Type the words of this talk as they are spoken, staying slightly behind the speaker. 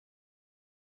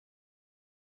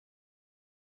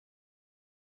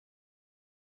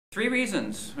Three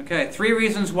reasons, okay? 3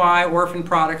 reasons why orphan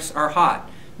products are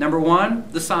hot. Number one,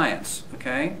 the science,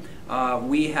 okay?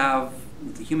 We have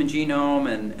the human genome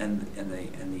and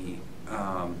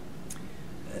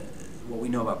what we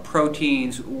know about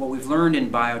proteins. What we've learned in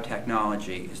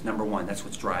biotechnology is number one. That's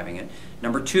what's driving it.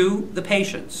 Number two, the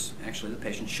patients. Actually, the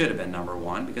patients should have been number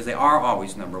one because they are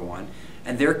always number one.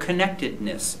 And their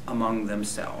connectedness among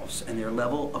themselves and their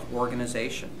level of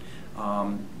organization.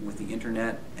 With the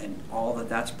internet and all that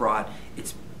that's brought,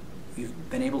 you've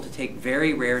been able to take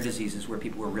very rare diseases where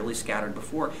people were really scattered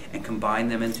before and combine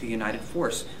them into a united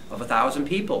force of 1,000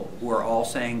 people who are all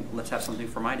saying, let's have something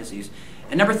for my disease.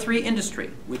 And number three,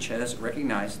 industry, which has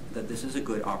recognized that this is a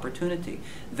good opportunity,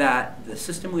 that the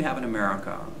system we have in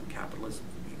America, capitalism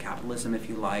if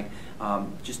you like,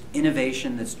 just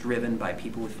innovation that's driven by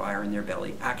people with fire in their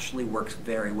belly actually works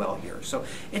very well here. So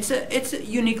it's a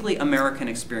uniquely American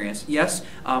experience. Yes,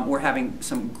 we're having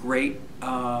some great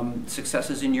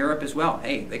successes in Europe as well.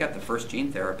 Hey, they got the first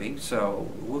gene therapy, so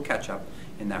we'll catch up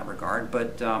in that regard.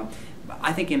 But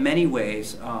I think in many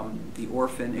ways the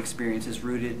orphan experience is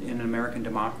rooted in American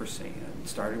democracy. It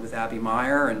started with Abby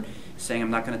Meyer and saying,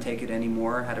 I'm not going to take it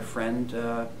anymore. I had a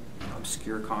friend,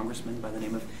 obscure congressman by the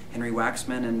name of Henry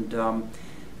Waxman, and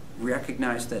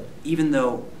recognized that even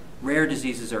though rare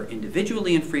diseases are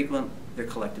individually infrequent, they're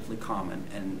collectively common,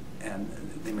 and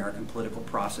the American political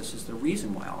process is the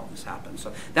reason why all this happens.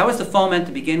 So that was the foment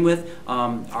to begin with.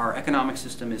 Our economic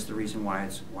system is the reason why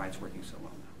it's working so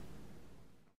well.